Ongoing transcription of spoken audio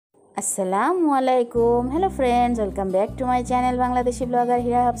আসসালামু আলাইকুম। Hello friends, welcome back to my channel Bangladeshi blogger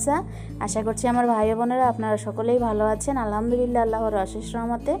হিরা হাফসা। আশা করছি আমার ভাই বোনেরা আপনারা সকলেই ভালো আছেন। আলহামদুলিল্লাহ, আল্লাহর অশেষ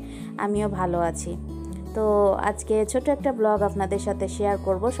রহমতে আমিও ভালো আছি। তো আজকে ছোট একটা ব্লগ আপনাদের সাথে শেয়ার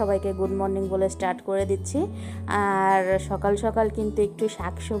করব। সবাইকে গুড মর্নিং বলে স্টার্ট করে দিচ্ছি। আর সকাল সকাল কিন্তু একটু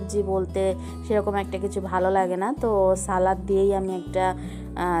শাকসবজি বলতে সেরকম একটা কিছু ভালো লাগে না, তো সালাদ দিয়েই আমি একটা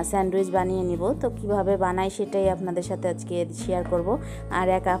স্যান্ডউইচ বানিয়ে নিব। তো কিভাবে বানাই সেটাই আপনাদের সাথে আজকে শেয়ার করব। আর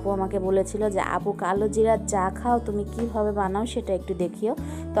এক আপু আমাকে বলেছিল যে আপু কালো জিরার চা খাও, তুমি কিভাবে বানাও সেটা একটু দেখিও।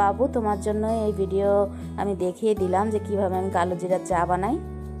 তো আপু তোমার জন্য এই ভিডিও আমি দেখিয়ে দিলাম যে কিভাবে আমি কালো জিরার চা বানাই।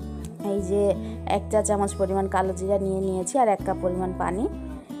 এই যে 1 চা চামচ পরিমাণ কালো জিরা নিয়েছি আর 1 কাপ পরিমাণ পানি।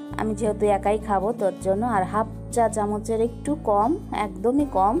 আমি যেহেতু একাই খাবো তোর জন্য, আর হাফ চা চামচের একটু কম, একদমই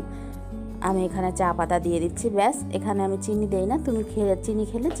কম আমি এখানে চা পাতা দিয়ে দিচ্ছি। ব্যাস, এখানে আমি চিনি দেই না, তুমি চিনি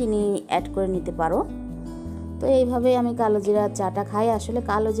খেলে চিনি অ্যাড করে নিতে পারো। তো এইভাবেই আমি কালো জিরা চাটা খাই। আসলে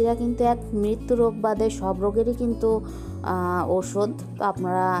কালো জিরা কিন্তু এক মৃত্যু রোগ বাদে সব রোগেরই কিন্তু ওষুধ। তো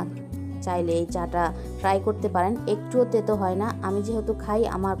আপনারা চাইলে এই চাটা ট্রাই করতে পারেন, একটুও তেতো হয় না। আমি যেহেতু খাই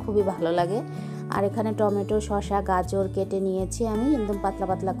আমার খুবই ভালো লাগে। আর এখানে টমেটো, শসা, গাজর কেটে নিয়েছি আমি একদম পাতলা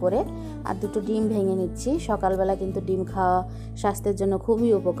পাতলা করে, আর 2টো ডিম ভেঙে নিচ্ছি। সকালবেলা কিন্তু ডিম খাওয়া স্বাস্থ্যের জন্য খুবই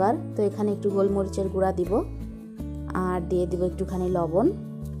উপকার। তো এখানে একটু গোলমরিচের গুঁড়া দিব আর দিয়ে দিব একটুখানি লবণ।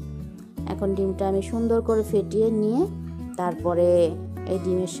 এখন ডিমটা আমি সুন্দর করে ফেটিয়ে নিয়ে তারপরে এই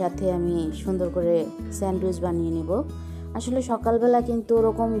ডিমের সাথে আমি সুন্দর করে স্যান্ডউইচ বানিয়ে নেব। আসলে সকালবেলা কিন্তু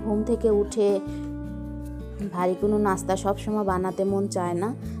ওরকম ঘুম থেকে উঠে ভারী কোনো নাস্তা সবসময় বানাতে মন চায় না,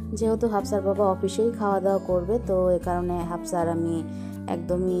 যেহেতু হাফসার বাবা অফিসেই খাওয়া দাওয়া করবে। তো এ কারণে হাফসার আমি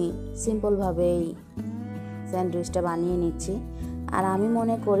একদমই সিম্পলভাবেই স্যান্ডউইচটা বানিয়ে নিচ্ছি। আর আমি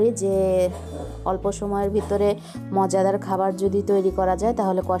মনে করি যে অল্প সময়ের ভিতরে মজাদার খাবার যদি তৈরি করা যায়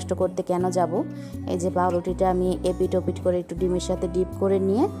তাহলে কষ্ট করতে কেন যাব। এই যে পাউরুটিটা আমি এপিট ওপিট করে একটু ডিমের সাথে ডিপ করে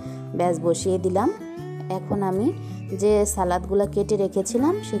নিয়ে ব্যাস বসিয়ে দিলাম। এখন আমি যে সালাদগুলো কেটে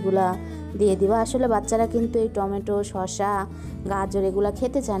রেখেছিলাম সেগুলা দিয়ে দিব। আসলে বাচ্চারা কিন্তু এই টমেটো, শসা, গাজর এগুলো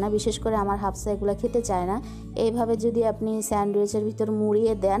খেতে চায় না, বিশেষ করে আমার হাফসা এগুলো খেতে চায় না। এইভাবে যদি আপনি স্যান্ডউইচের ভিতর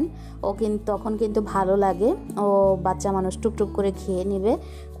মুড়িয়ে দেন তখন কিন্তু ভালো লাগে। ও বাচ্চা মানুষ টুকটুক করে খেয়ে নেবে,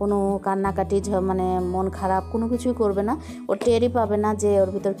 কোনো কান্নাকাটি মানে মন খারাপ কোনো কিছুই করবে না। ও টেরই পাবে না যে ওর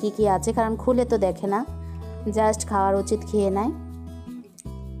ভিতর কী কী আছে, কারণ খুলে তো দেখে না, জাস্ট খাওয়ার উচিত খেয়ে নেয়।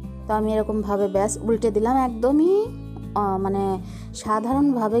 তো আমি এরকমভাবে ব্যাস উল্টে দিলাম। একদমই মানে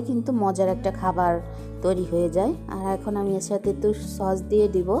সাধারণভাবে কিন্তু মজার একটা খাবার তৈরি হয়ে যায়। আর এখন আমি এর সাথে একটু সস দিয়ে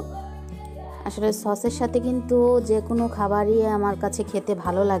দিব। আসলে সসের সাথে কিন্তু যে কোনো খাবারই আমার কাছে খেতে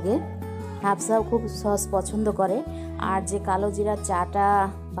ভালো লাগে। হাফসাও খুব সস পছন্দ করে। আর যে কালো জিরা চাটা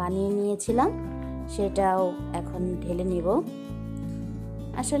বানিয়ে নিয়েছিলাম সেটাও এখন ঢেলে নিব।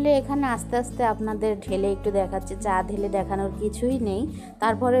 আসলে এখানে আস্তে আস্তে আপনাদের ঢেলে একটু দেখাচ্ছে, চা ঢেলে দেখানোর কিছুই নেই।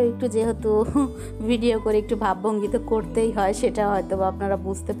 তারপরে একটু যেহেতু ভিডিও করে একটু ভাবভঙ্গি তো করতেই হয়, সেটা হয়তো আপনারা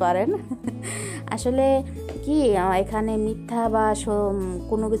বুঝতে পারেন। আসলে কি এখানে মিথ্যা বা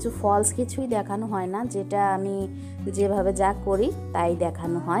কোনো কিছু ফলস কিছুই দেখানো হয় না, যেটা আমি যেভাবে যা করি তাই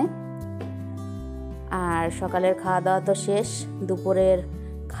দেখানো হয়। আর সকালের খাওয়া দাওয়া তো শেষ, দুপুরের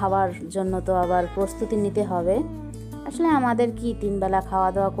খাওয়ার জন্য তো আবার প্রস্তুতি নিতে হবে। আসলে আমাদের কি 3 বেলা খাওয়া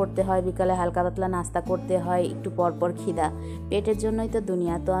দাওয়া করতে হয়, বিকালে হালকা পাতলা নাস্তা করতে হয়, একটু পরপর খিদা, পেটের জন্যই তো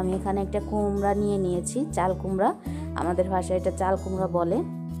দুনিয়া। তো আমি এখানে একটা কুমড়া নিয়েছি, চাল কুমড়া, আমাদের ভাষায় এটা চাল কুমড়া বলে।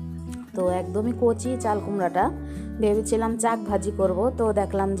 তো একদমই কচি চাল কুমড়াটা, ভেবেছিলাম চাক ভাজি করব, তো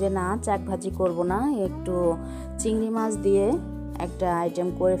দেখলাম যে না, চাক ভাজি করব না, একটু চিংড়ি মাছ দিয়ে একটা আইটেম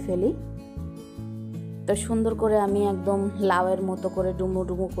করে ফেলি। তো সুন্দর করে আমি একদম লাউয়ের মতো করে ডুমো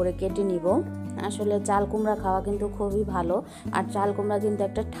ডুমো করে কেটে নিব। আসলে চাল কুমড়া খাওয়া কিন্তু খুবই ভালো। আর চাল কুমড়া কিন্তু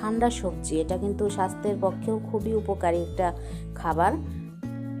একটা ঠান্ডা সবজি, এটা কিন্তু স্বাস্থ্যের পক্ষেও খুবই উপকারী একটা খাবার।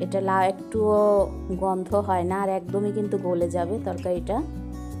 এটা লাউ একটুও গন্ধ হয় না, আর একদমই কিন্তু গলে যাবে তরকারিটা।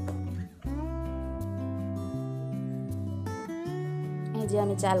 এই যে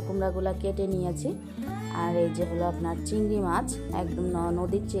আমি চাল কুমড়াগুলা কেটে নিয়েছি। আর এই যে হলো আপনার চিংড়ি মাছ, একদম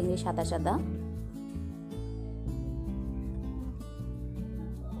নদীর চিংড়ি, সাদা সাদা।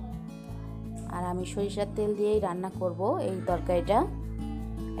 আর আমি সরিষার তেল দিয়েই রান্না করব এই তরকারিটা।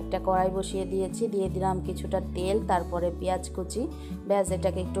 একটা কড়াই বসিয়ে দিয়েছি, দিয়ে দিলাম কিছুটা তেল, তারপরে পেঁয়াজ কুচি। ব্যাস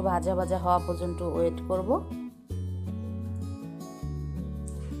এটাকে একটু ভাজা ভাজা হওয়া পর্যন্ত ওয়েট করব।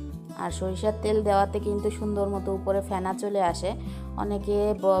 আর সরিষার তেল দেওয়াতে কিন্তু সুন্দর মতো উপরে ফেনা চলে আসে। অনেকে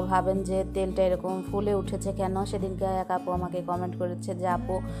ভাবেন যে তেলটা এরকম ফুলে উঠেছে কেন। সেদিনকে এক আপু আমাকে কমেন্ট করেছে যে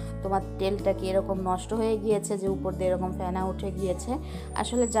আপু তোমার তেলটা কি এরকম নষ্ট হয়ে গিয়েছে যে উপর দিয়ে এরকম ফেনা উঠে গিয়েছে।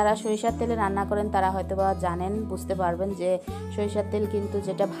 আসলে যারা সরিষার তেলে রান্না করেন তারা হয়তো বা জানেন, বুঝতে পারবেন যে সরিষার তেল কিন্তু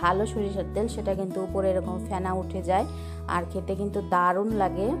যেটা ভালো সরিষার তেল সেটা কিন্তু উপরে এরকম ফেনা উঠে যায় আর খেতে কিন্তু দারুণ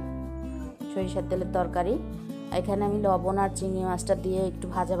লাগে। সরিষার তেলের তরকারি। এখানে আমি লবণ আর চিংড়ি মাছটা দিয়ে একটু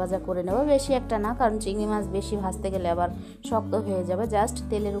ভাজা ভাজা করে নেব, বেশি একটা না, কারণ চিংড়ি মাছ বেশি ভাজতে গেলে আবার শক্ত হয়ে যাবে। জাস্ট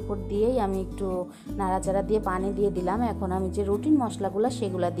তেলের উপর দিয়েই আমি একটু নাড়াচাড়া দিয়ে পানি দিয়ে দিলাম। এখন আমি যে রুটিন মশলাগুলো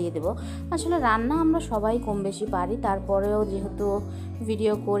সেগুলো দিয়ে দেবো। আসলে রান্না আমরা সবাই কম বেশি পারি, তারপরেও যেহেতু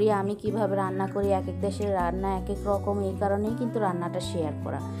ভিডিও করি আমি কিভাবে রান্না করি, এক এক দেশের রান্না এক এক রকম, এই কারণেই কিন্তু রান্নাটা শেয়ার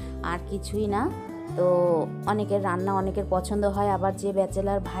করা, আর কিছুই না। তো অনেকের রান্না অনেকের পছন্দ হয়, আবার যে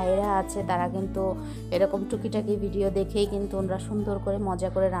ব্যাচেলার ভাইরা আছে তারা কিন্তু এরকম টুকিটাকি ভিডিও দেখেই কিন্তু ওরা সুন্দর করে মজা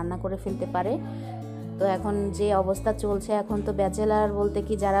করে রান্না করে ফেলতে পারে। তো এখন যে অবস্থা চলছে, এখন তো ব্যাচেলার বলতে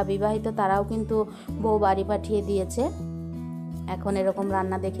কি যারা বিবাহিত তারাও কিন্তু বউ বাড়ি পাঠিয়ে দিয়েছে, এখন এরকম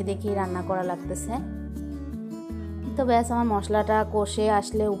রান্না দেখে দেখেই রান্না করা লাগতেছে। তো ব্যাস আমার মশলাটা কষে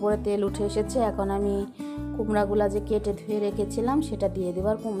আসলে উপরে তেল উঠে এসেছে। এখন আমি কুমড়াগুলো যে কেটে ধুয়ে রেখেছিলাম সেটা দিয়ে দেবো।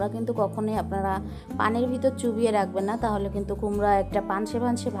 আর কুমড়া কিন্তু কখনোই আপনারা পানির ভিতর চুবিয়ে রাখবেন না, তাহলে কিন্তু কুমড়া একটা পানসে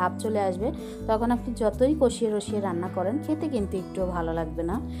পানসে ভাব চলে আসবে। তখন আপনি যতই কষিয়ে রসিয়ে রান্না করেন খেতে কিন্তু একটুও ভালো লাগবে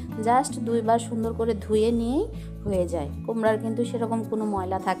না। জাস্ট 2 বার সুন্দর করে ধুয়ে নিয়েই হয়ে যায়। কুমড়ার কিন্তু সেরকম কোনো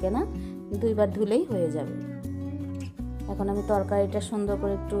ময়লা থাকে না, 2 বার ধুলেই হয়ে যাবে। এখন আমি তরকারিটা সুন্দর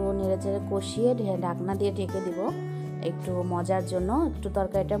করে একটু নেড়ে চেড়ে কষিয়ে ঢাকনা দিয়ে ঢেকে দিব একটু মজার জন্য। একটু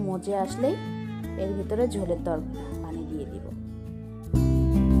তরকারিটা মজে আসলেই এর ভিতরে ঝোলের পানি দিয়ে দিব।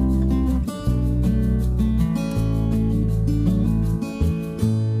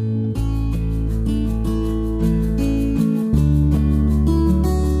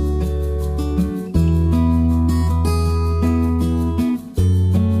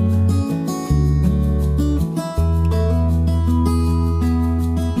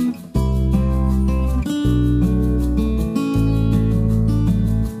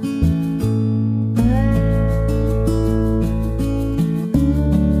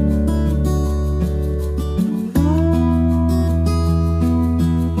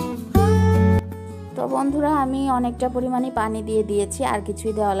 বন্ধুরা আমি অনেকটা পরিমাণে পানি দিয়ে দিয়েছি, আর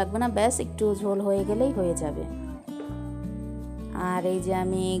কিছুই দেওয়া লাগবে না, ব্যাস একটু ঝোল হয়ে গেলেই হয়ে যাবে। আর এই যে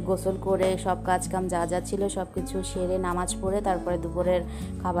আমি গোসল করে সব কাজকাম যা যা ছিল সব কিছু সেরে নামাজ পড়ে তারপরে দুপুরের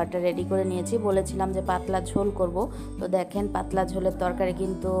খাবারটা রেডি করে নিয়েছি। বলেছিলাম যে পাতলা ঝোল করব, তো দেখেন পাতলা ঝোলের তরকারি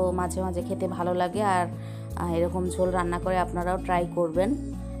কিন্তু মাঝে মাঝে খেতে ভালো লাগে, আর এরকম ঝোল রান্না করে আপনারাও ট্রাই করবেন।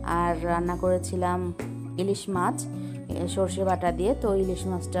 আর রান্না করেছিলাম ইলিশ মাছ সর্ষে বাটা দিয়ে, তো ইলিশ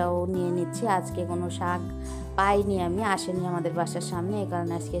মাছটাও নিয়ে নিচ্ছি। আজকে কোনো শাক পাইনি, আমি আসেনি আমাদের বাসার সামনে, এই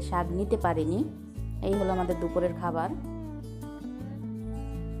কারণে আজকে শাক নিতে পারিনি। এই হলো আমাদের দুপুরের খাবার।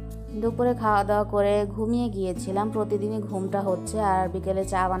 দুপুরে খাওয়া দাওয়া করে ঘুমিয়ে গিয়েছিলাম, প্রতিদিনই ঘুমটা হচ্ছে। আর বিকেলে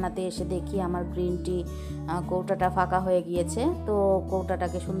চা বানাতে এসে দেখি আমার গ্রিন টি কৌটাটা ফাঁকা হয়ে গিয়েছে, তো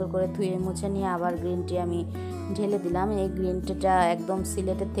কৌটাটাকে সুন্দর করে ধুয়ে মুছে নিয়ে আবার গ্রিন টি আমি ঢেলে দিলাম। এই গ্রিন টিটা একদম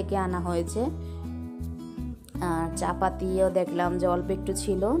সিলেটের থেকে আনা হয়েছে। আর চাপাতিও দেখলাম যে অল্প একটু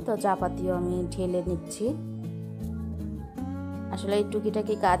ছিল, তো চাপাতিও আমি ঢেলে নিচ্ছি। আসলে এই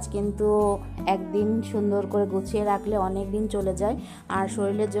টুকিটাকি কাজ কিন্তু একদিন সুন্দর করে গুছিয়ে রাখলে অনেক দিন চলে যায়, আর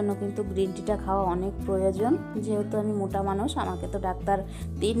শরীরের জন্য কিন্তু গ্রিন টিটা খাওয়া অনেক প্রয়োজন। যেহেতু আমি মোটা মানুষ, আমাকে তো ডাক্তার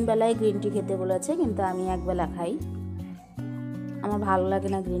 3 বেলায় গ্রিন টি খেতে বলেছে, কিন্তু আমি 1 বেলা খাই, আমার ভালো লাগে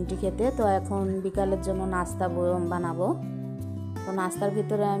না গ্রিন টি খেতে। তো এখন বিকালের জন্য নাস্তা বানাবো। তো নাস্তার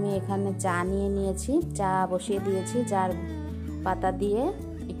ভিতরে আমি এখানে চা নিয়ে নিয়েছি, চা বসিয়ে দিয়েছি জার পাতা দিয়ে,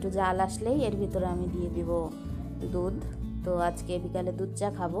 একটু জাল আসলেই এর ভিতরে আমি দিয়ে দিব দুধ। তো আজকে বিকালে দুধ চা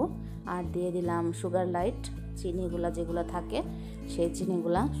খাবো। আর দিয়ে দিলাম সুগার লাইট, চিনিগুলা যেগুলো থাকে সেই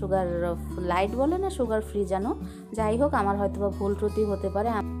চিনিগুলা, সুগার লাইট বলে না সুগার ফ্রি জানো, যাই হোক আমার হয়তো বা ভুল ত্রুটি হতে পারে।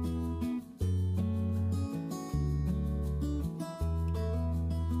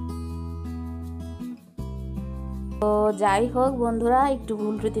 তো যাই হোক বন্ধুরা, একটু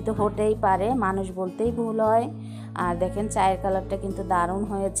ভুল ত্রুটি তো হতেই পারে, মানুষ বলতেই ভুল হয়। আর দেখেন চায়ের কালারটা কিন্তু দারুণ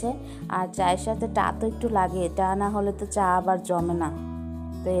হয়েছে, আর চায়ের সাথে টা তো একটু লাগে, টা না হলে তো চা আবার জমে না।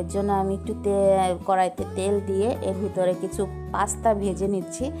 তো এর জন্য আমি একটু কড়াইতে তেল দিয়ে এর ভিতরে কিছু পাস্তা ভেজে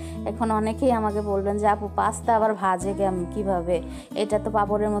নিচ্ছি। এখন অনেকেই আমাকে বলবেন যে আপু পাস্তা আবার ভাজে কীভাবে, এটা তো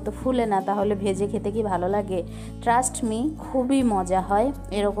পাপড়ের মতো ফুলে না, তাহলে ভেজে খেতে কি ভালো লাগে? ট্রাস্ট মি, খুবই মজা হয়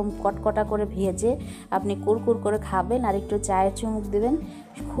এরকম কটকটা করে ভেজে আপনি কুরকুর করে খাবেন আর একটু চায়ের চুমুক দেবেন,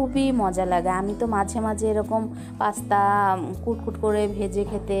 খুবই মজা লাগে। আমি তো মাঝে মাঝে এরকম পাস্তা কুটকুট করে ভেজে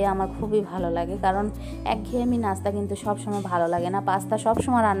খেতে আমার খুবই ভালো লাগে, কারণ একঘেয়েমি নাস্তা কিন্তু সবসময় ভালো লাগে না। পাস্তা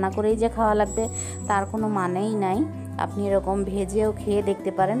সবসময় রান্না করেই যে খাওয়া লাগবে তার কোনো মানেই নাই, আপনি এরকম ভেজেও খেয়ে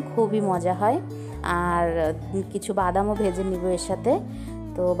দেখতে পারেন, খুবই মজা হয়। আর কিছু বাদামও ভেজে নিব এর সাথে।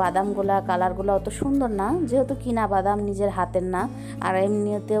 তো বাদামগুলা কালারগুলো অত সুন্দর না, যেহেতু কিনা বাদাম নিজের হাতের না, আর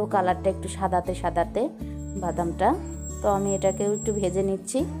এমনিতেও কালারটা একটু সাদাতে সাদাতে বাদামটা। তো আমি এটাকেও একটু ভেজে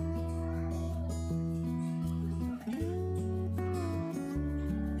নিচ্ছি।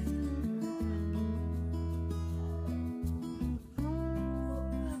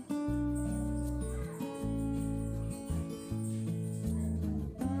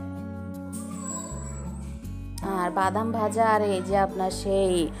 বাদাম ভাজা আর এই যে আপনার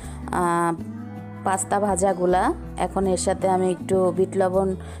সেই পাস্তা ভাজাগুলা, এখন এর সাথে আমি একটু বিট লবণ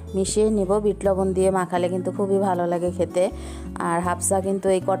মিশিয়ে নিব। বিট লবণ দিয়ে মাখালে কিন্তু খুবই ভালো লাগে খেতে। আর হাফসা কিন্তু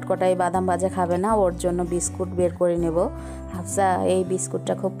এই কটকটাই বাদাম ভাজা খাবে না, ওর জন্য বিস্কুট বের করে নেব। হাফসা এই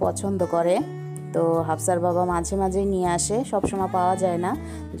বিস্কুটটা খুব পছন্দ করে, তো হাফসার বাবা মাঝে মাঝেই নিয়ে আসে, সবসময় পাওয়া যায় না,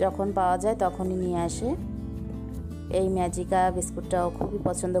 যখন পাওয়া যায় তখনই নিয়ে আসে। এই ম্যাজিকা বিস্কুটটাও খুবই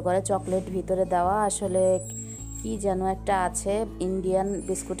পছন্দ করে, চকলেট ভিতরে দেওয়া, আসলে কি যেন একটা আছে ইন্ডিয়ান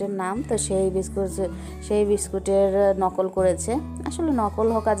বিস্কুটের নাম, তো সেই বিস্কুটের নকল করেছে। আসলে নকল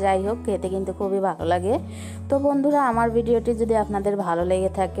হোক আর যাই হোক, খেতে কিন্তু খুবই ভালো লাগে। তো বন্ধুরা, আমার ভিডিওটি যদি আপনাদের ভালো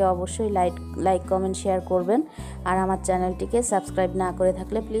লেগে থাকে অবশ্যই লাইক কমেন্ট শেয়ার করবেন। আর আমার চ্যানেলটিকে সাবস্ক্রাইব না করে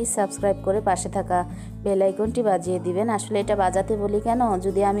থাকলে প্লিজ সাবস্ক্রাইব করে পাশে থাকা বেল আইকনটি বাজিয়ে দিবেন। আসলে এটা বাজাতে বলি কেন,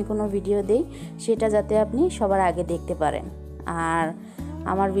 যদি আমি কোনো ভিডিও দিই সেটা যাতে আপনি সবার আগে দেখতে পারেন। আর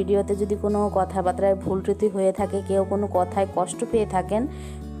আমার ভিডিওতে যদি কোনো কথাবার্তায় ভুল ত্রুটি হয়ে থাকে, কেউ কোনো কথায় কষ্ট পেয়ে থাকেন,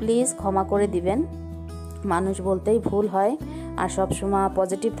 প্লিজ ক্ষমা করে দিবেন। মানুষ বলতেই ভুল হয়। আর সবসময়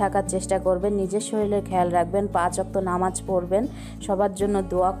পজিটিভ থাকার চেষ্টা করবেন, নিজের শরীরের খেয়াল রাখবেন, 5 ওয়াক্ত নামাজ পড়বেন, সবার জন্য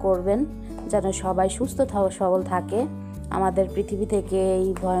দোয়া করবেন যেন সবাই সুস্থ সবল থাকে। আমাদের পৃথিবী থেকে এই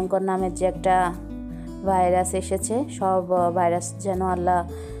ভয়ঙ্কর নামের যে একটা ভাইরাস এসেছে, সব ভাইরাস যেন আল্লাহ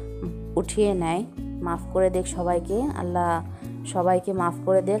উঠিয়ে নেয়, মাফ করে দেখ সবাইকে, আল্লাহ সবাইকে মাফ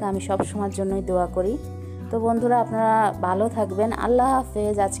করে দেখ। আমি সব সময়ের জন্যই দোয়া করি। তো বন্ধুরা, আপনারা ভালো থাকবেন। আল্লাহ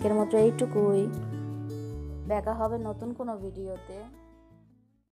হাফেজ। আজকের মতো এইটুকুই, দেখা হবে নতুন কোনো ভিডিওতে।